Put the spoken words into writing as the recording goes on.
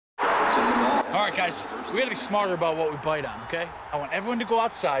All right, guys, we gotta be smarter about what we bite on, okay? I want everyone to go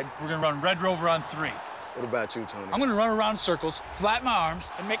outside. We're gonna run Red Rover on 3. What about you, Tony? I'm gonna run around in circles, flatten my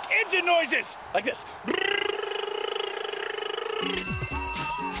arms, and make engine noises like this.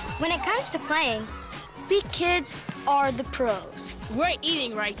 When it comes to playing, we kids are the pros. We're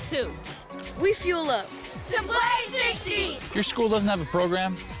eating right, too. We fuel up. To play 60! Your school doesn't have a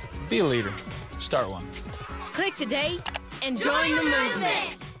program? Be a leader. Start one. Click today and join the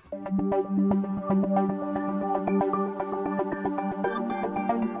movement.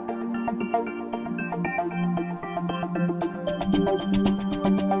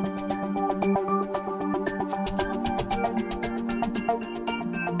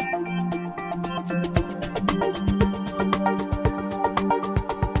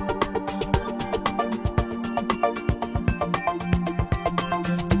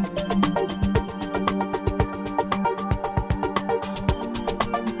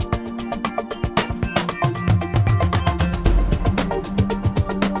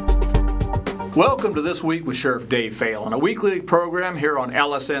 Welcome to This Week with Sheriff Dave Phalen, a weekly program here on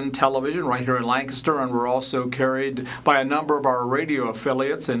LSN Television right here in Lancaster, and we're also carried by a number of our radio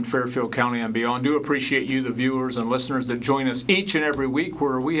affiliates in Fairfield County and beyond. Do appreciate you, the viewers and listeners that join us each and every week,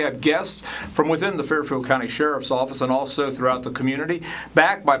 where we have guests from within the Fairfield County Sheriff's Office and also throughout the community.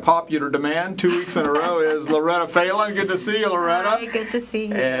 Back by popular demand 2 weeks in a row is Loretta Phalen. Good to see you, Loretta. Hi, good to see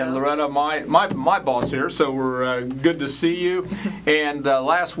you. And Loretta, my boss here, so we're good to see you. And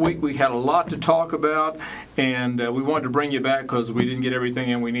last week we had a lot to talk about, and we wanted to bring you back because we didn't get everything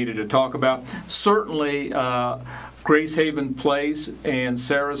in we needed to talk about. Certainly, Grace Haven Place and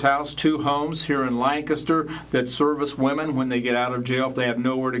Sarah's House, 2 homes here in Lancaster that service women when they get out of jail, if they have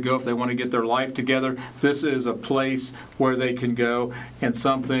nowhere to go, if they want to get their life together. This is a place where they can go, and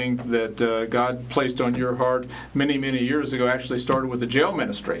something that God placed on your heart many, many years ago. Actually started with the jail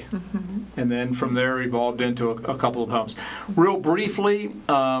ministry, and then from there evolved into a couple of homes. Real briefly,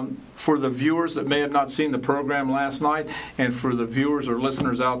 for the viewers that may have not seen the program last night, and for the viewers or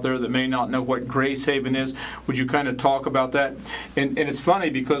listeners out there that may not know what Grace Haven is, would you kind of talk about that? And it's funny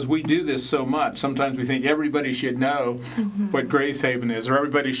because we do this so much. Sometimes we think everybody should know what Grace Haven is, or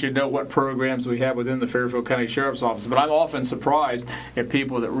everybody should know what programs we have within the Fairfield County Sheriff's Office. But I'm often surprised at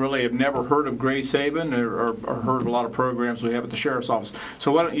people that really have never heard of Grace Haven or heard of a lot of programs we have at the Sheriff's Office.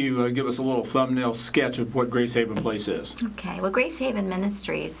 So why don't you give us a little thumbnail sketch of what Grace Haven Place is? Okay, well, Grace Haven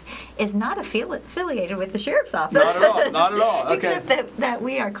Ministries is not affiliated with the Sheriff's Office. Not at all, not at all. Okay. Except that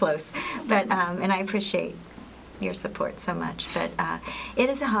we are close. But and I appreciate your support so much. But it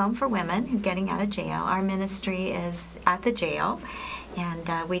is a home for women who are getting out of jail. Our ministry is at the jail,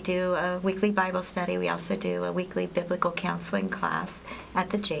 and we do a weekly Bible study. We also do a weekly biblical counseling class at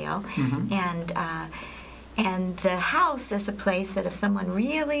the jail. And the house is a place that if someone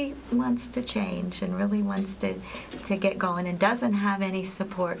really wants to change and really wants to get going and doesn't have any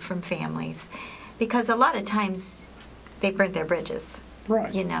support from families, because a lot of times they burnt their bridges,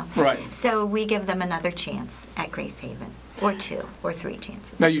 right? You know, right. So we give them another chance at Grace Haven, or 2 or 3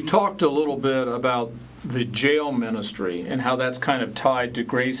 chances. Now, you talked a little bit about the jail ministry and how that's kind of tied to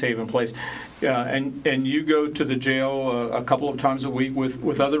Grace Haven Place. And you go to the jail a couple of times a week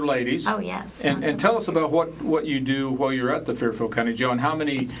with other ladies. Oh, yes. And tell us about what you do while you're at the Fairfield County Jail, and how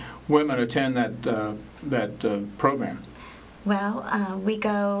many women attend that program. Well, we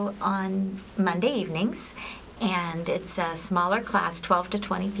go on Monday evenings, and it's a smaller class, 12 to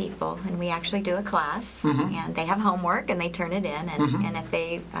 20 people, and we actually do a class, and they have homework, and they turn it in, and if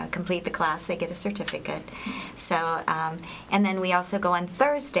they complete the class, they get a certificate. So, and then we also go on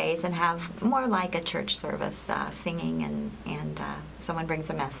Thursdays and have more like a church service, singing, and someone brings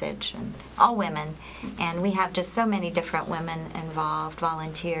a message, and all women, and we have just so many different women involved,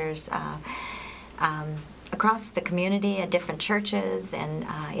 volunteers, across the community at different churches, and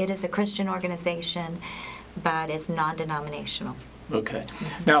it is a Christian organization, but it's non-denominational. Okay.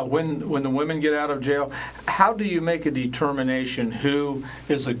 Now, when the women get out of jail, how do you make a determination who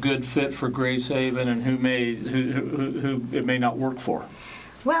is a good fit for Grace Haven and who it may not work for?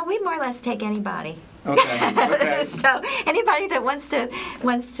 Well, we more or less take anybody. Okay. So anybody that wants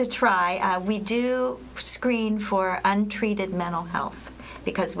to try, we do screen for untreated mental health,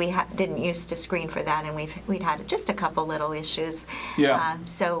 because we didn't used to screen for that, and we'd had just a couple little issues. Yeah.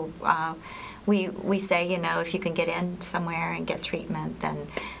 We say, you know, if you can get in somewhere and get treatment, then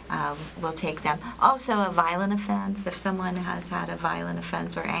we'll take them. Also, a violent offense. If someone has had a violent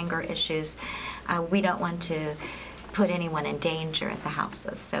offense or anger issues, we don't want to put anyone in danger at the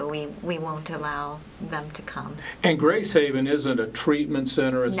houses, so we won't allow them to come. And Grace Haven isn't a treatment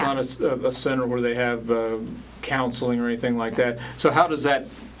center. It's No. not a center where they have counseling or anything like that. So how does that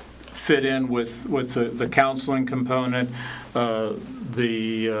fit in with the counseling component? How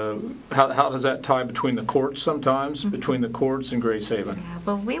does that tie between the courts sometimes, between the courts and Grace Haven? Yeah,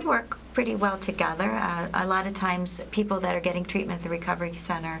 well, we work pretty well together. A lot of times people that are getting treatment at the Recovery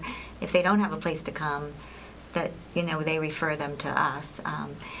Center, if they don't have a place to come, that, they refer them to us.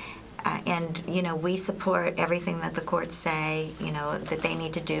 And, we support everything that the courts say, that they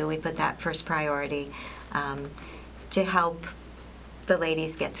need to do. We put that first priority to help the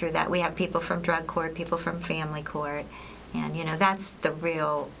ladies get through that. We have people from drug court, people from family court, and, that's the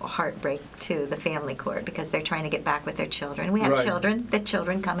real heartbreak to the family court, because they're trying to get back with their children. We have Right. children. The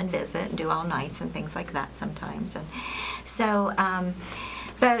children come and visit and do all nights and things like that sometimes. And so,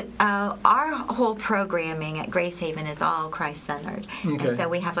 but our whole programming at Grace Haven is all Christ-centered. Okay. And so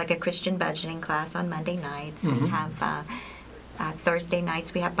we have like a Christian budgeting class on Monday nights. We have Thursday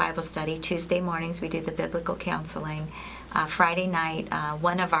nights we have Bible study. Tuesday mornings we do the biblical counseling. Friday night,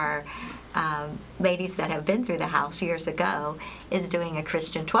 one of our ladies that have been through the house years ago is doing a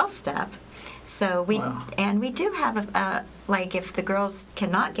Christian 12-step. So we do have like if the girls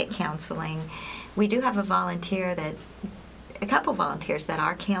cannot get counseling, we do have a couple volunteers that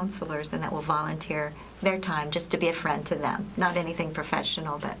are counselors and that will volunteer their time just to be a friend to them. Not anything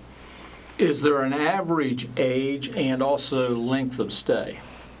professional, but. Is there an average age and also length of stay?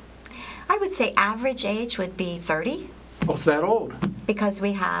 I would say average age would be 30. What's that old? Because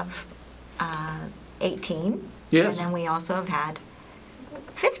we have 18. Yes. And then we also have had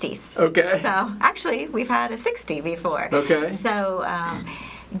 50s. Okay. So actually, we've had a 60 before. Okay. So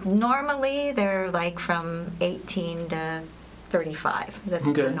normally they're like from 18 to 35. That's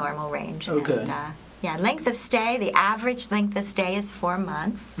Okay. the normal range. Okay. And, length of stay, the average length of stay is 4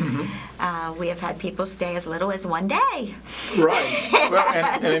 months. Mm-hmm. We have had people stay as little as 1 day. Right. Well,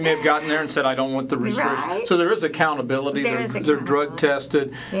 and they may have gotten there and said, I don't want the restriction. Right. So there is accountability. There is They're drug accountability.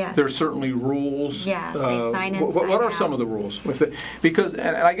 tested. Yes. There's certainly rules. Yes, they sign in, What sign are some out. of the rules? Because,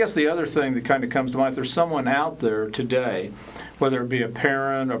 and I guess the other thing that kind of comes to mind, if there's someone out there today, whether it be a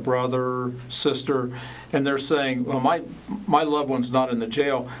parent, a brother, sister, and they're saying, well, my loved one's not in the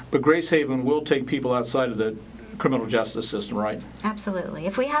jail, but Grace Haven will take people outside of the criminal justice system, right? Absolutely.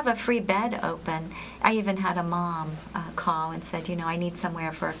 If we have a free bed open, I even had a mom call and said, I need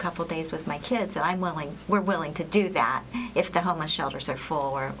somewhere for a couple days with my kids, and we're willing to do that if the homeless shelters are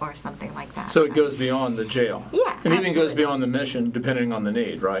full or something like that. So it goes beyond the jail. Yeah, And even goes absolutely. beyond the mission, depending on the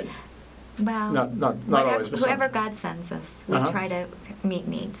need, right? Well, Not always, but whoever some. God sends us, we Uh-huh. try to meet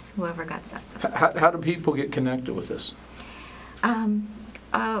needs, whoever God sends us. How do people get connected with this?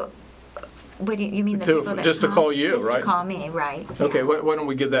 What do you mean the To- people that just to call you, just right? to call me, right. Okay, yeah. why don't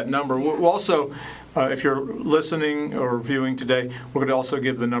we give that number? We'll also, if you're listening or viewing today, we're going to also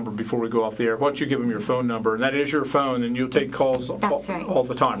give the number before we go off the air. Why don't you give them your phone number? And that is your phone, and you'll take calls That's right. all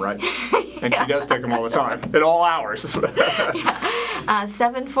the time, right? And she does take them all the time, at all hours.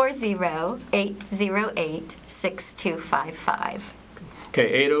 740-808-6255.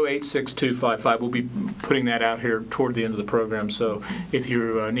 Okay, 808-6255. We'll be putting that out here toward the end of the program, so if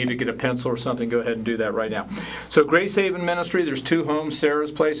you need to get a pencil or something, go ahead and do that right now. So Grace Haven Ministry, there's 2 homes,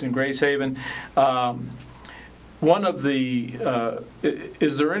 Sarah's Place and Grace Haven. One of the,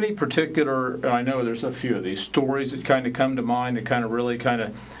 is there any particular, and I know there's a few of these, stories that kind of come to mind that kind of really kind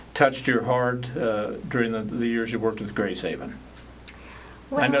of touched your heart during the years you worked with Grace Haven?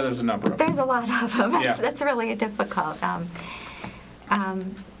 I know there's a number of them. There's a lot of them. Yeah. That's really difficult.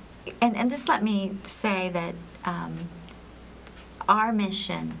 And just let me say that our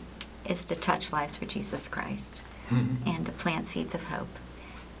mission is to touch lives for Jesus Christ and to plant seeds of hope.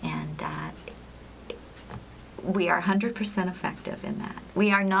 And we are 100% effective in that.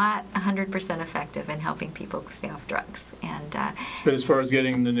 We are not 100% effective in helping people stay off drugs. And But as far as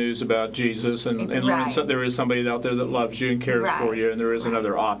getting the news about Jesus and learning Right. there is somebody out there that loves you and cares for Right. you, and there is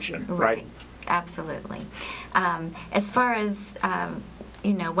another option, right? Absolutely. As far as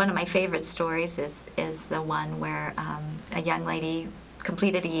one of my favorite stories is the one where a young lady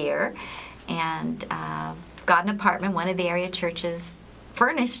completed a year and got an apartment. One of the area churches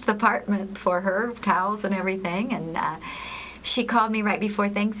furnished the apartment for her, towels and everything, and she called me right before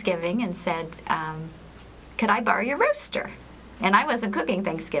Thanksgiving and said, could I borrow your roaster? And I wasn't cooking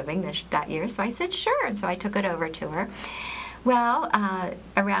Thanksgiving that year, so I said sure, and so I took it over to her. Well,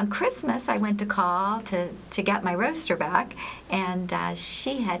 around Christmas, I went to call to get my roaster back, and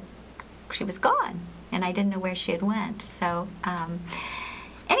she was gone, and I didn't know where she had went. So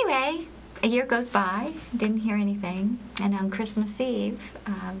anyway, a year goes by, didn't hear anything, and on Christmas Eve,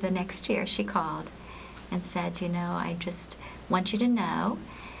 the next year, she called and said, I just want you to know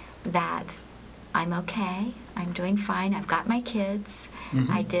that I'm okay. I'm doing fine. I've got my kids.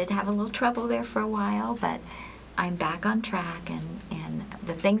 I did have a little trouble there for a while, but I'm back on track, and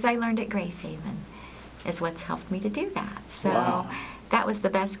the things I learned at Grace Haven is what's helped me to do that. So Wow. that was the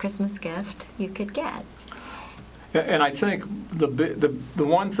best Christmas gift you could get. And I think the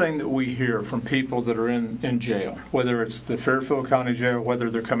one thing that we hear from people that are in jail, whether it's the Fairfield County Jail, whether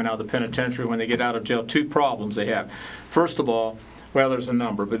they're coming out of the penitentiary, when they get out of jail, two problems they have. First of all, well, there's a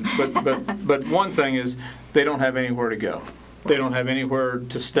number, but one thing is they don't have anywhere to go. They don't have anywhere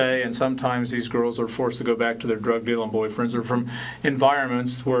to stay, and sometimes these girls are forced to go back to their drug dealing boyfriends or from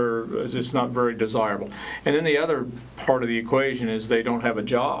environments where it's not very desirable. And then the other part of the equation is they don't have a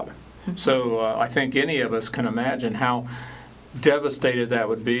job. So I think any of us can imagine how devastated that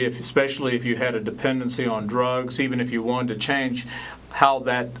would be, especially if you had a dependency on drugs, even if you wanted to change how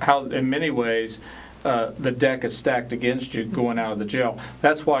in many ways the deck is stacked against you going out of the jail.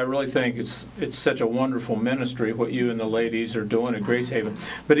 That's why I really think it's such a wonderful ministry, what you and the ladies are doing at Grace Haven.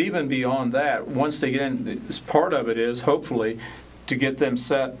 But even beyond that, once they get in, part of it is hopefully to get them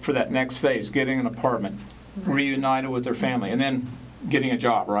set for that next phase, getting an apartment, reunited with their family, and then getting a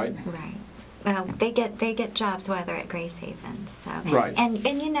job, right? Right. They get jobs while they're at Grace Haven. So Right. And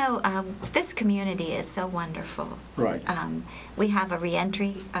you know, this community is so wonderful. Right. We have a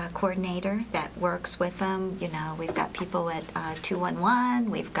reentry coordinator that works with them. You know, we've got people at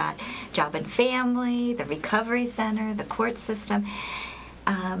 211. We've got Job and Family, the Recovery Center, the court system.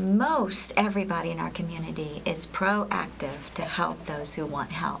 Most everybody in our community is proactive to help those who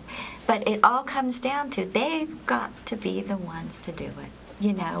want help. But it all comes down to they've got to be the ones to do it.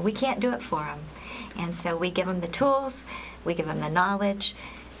 You know, we can't do it for them. And so we give them the tools, we give them the knowledge,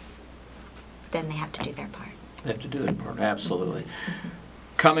 then they have to do their part. They have to do their part, absolutely.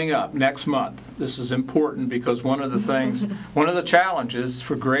 Coming up next month, this is important because one of the things, one of the challenges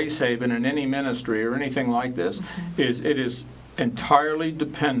for Grace Haven and any ministry or anything like this is it is entirely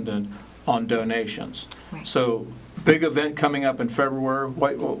dependent on donations. Right. So, big event coming up in February.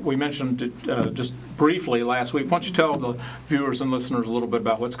 We mentioned it just briefly last week. Why don't you tell the viewers and listeners a little bit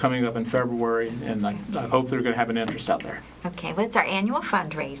about what's coming up in February, and I hope they're going to have an interest out there. Okay, well, it's our annual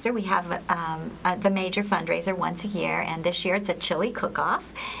fundraiser. We have the major fundraiser once a year, and this year it's a chili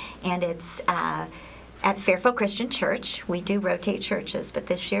cook-off, and it's at Fairfield Christian Church. We do rotate churches, but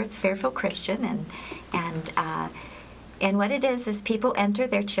this year it's Fairfield Christian, and what it is people enter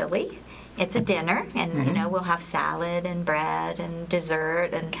their chili. It's a dinner, and you know, we'll have salad and bread and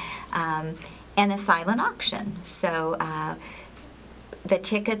dessert and a silent auction. So the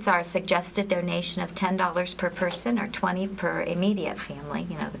tickets are a suggested donation of $10 per person or $20 per immediate family.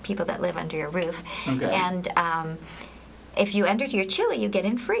 You know, the people that live under your roof. Okay. And if you enter your chili, you get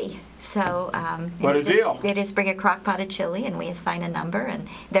in free. So what a deal! They just bring a crock pot of chili, and we assign a number, and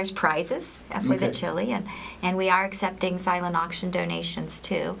there's prizes for the chili, and we are accepting silent auction donations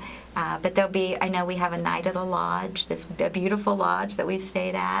too. But there'll be, I know we have a night at a lodge, a beautiful lodge that we've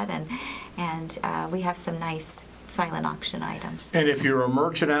stayed at, and we have some nice silent auction items. And if you're a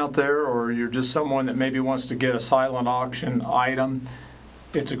merchant out there, or you're just someone that maybe wants to get a silent auction item,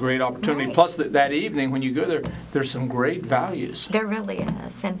 it's a great opportunity. Right. Plus, that evening when you go there, there's some great values. There really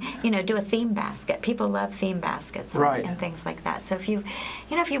is, and you know, do a theme basket. People love theme baskets, Right. and things like that. So if you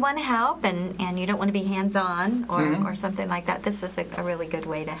want to help and you don't want to be hands-on or something like that, this is a really good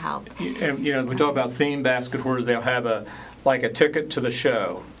way to help. And you know, we talk about theme basket where they'll have a ticket to the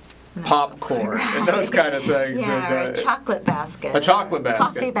show, popcorn, and those kind of things. Yeah, and, or a chocolate basket. a chocolate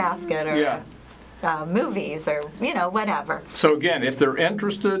basket. Coffee basket, or Yeah. movies, or whatever. So again, if they're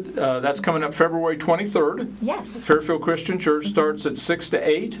interested, that's coming up February 23rd. Yes. Fairfield Christian Church starts at 6 to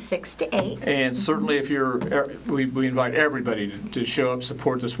 8. 6 to 8. And certainly if we invite everybody to show up,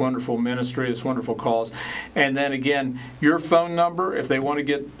 support this wonderful ministry, this wonderful cause. And then again, your phone number, if they want to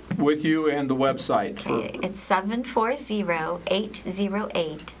get with you, and the website. Okay, it's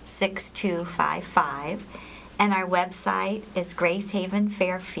 740-808-6255. And our website is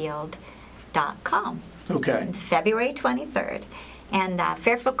gracehavenfairfield.com. Okay. It's February 23rd. And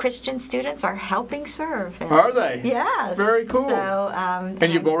Fairfield Christian students are helping serve. And Are they? Yes. Very cool. So,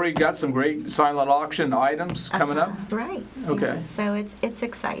 And you've already got some great silent auction items coming up? Right. Okay. Yeah, so it's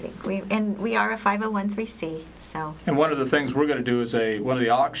exciting. We are a 501(c)(3). So. And one of the things we're going to do is one of the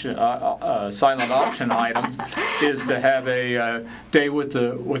auction silent auction items is to have a day with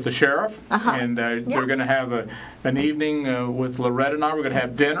the sheriff, and they're going to have an evening with Loretta and I. We're going to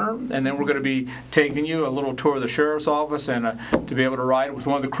have dinner, and then we're going to be taking you a little tour of the sheriff's office and to be be able to ride with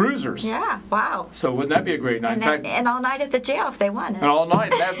one of the cruisers. Yeah, wow. So wouldn't that be a great night? And all night at the jail if they want it. And all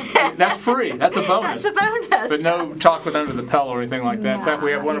night. That's free. That's a bonus. That's a bonus. But no chocolate under the pillow or anything like that. In fact,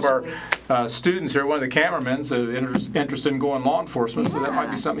 we have one of our students here, one of the cameramen, interested in going law enforcement, so that might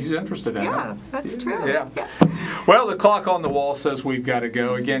be something he's interested in. Yeah, that's true. Yeah. Well, the clock on the wall says we've got to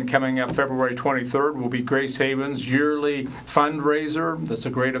go. Again, coming up February 23rd will be Grace Haven's yearly fundraiser. That's a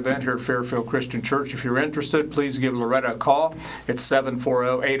great event here at Fairfield Christian Church. If you're interested, please give Loretta a call. It's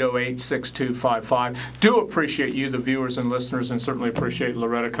 740-808-6255. Do appreciate you, the viewers and listeners, and certainly appreciate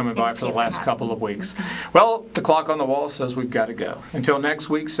Loretta coming by for the last couple of weeks. Well, the clock on the wall says we've got to go. Until next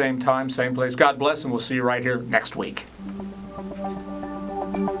week, same time, same place. God bless, and we'll see you right here next week.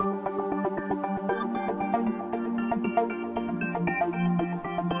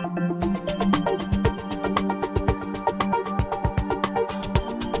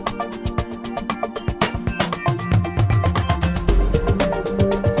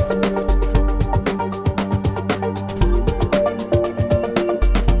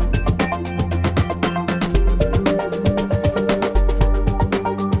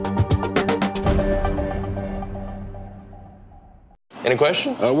 Any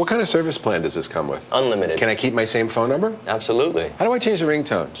questions? What kind of service plan does this come with? Unlimited. Can I keep my same phone number? Absolutely. How do I change the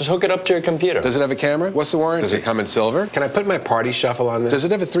ringtone? Just hook it up to your computer. Does it have a camera? What's the warranty? Does it come in silver? Can I put my party shuffle on this? Does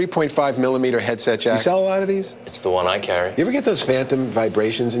it have a 3.5 millimeter headset jack? You sell a lot of these? It's the one I carry. You ever get those phantom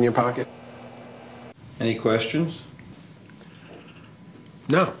vibrations in your pocket? Any questions?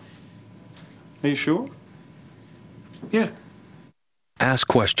 No. Are you sure? Yeah. Ask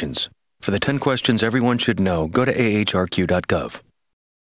questions. For the 10 questions everyone should know, go to ahrq.gov.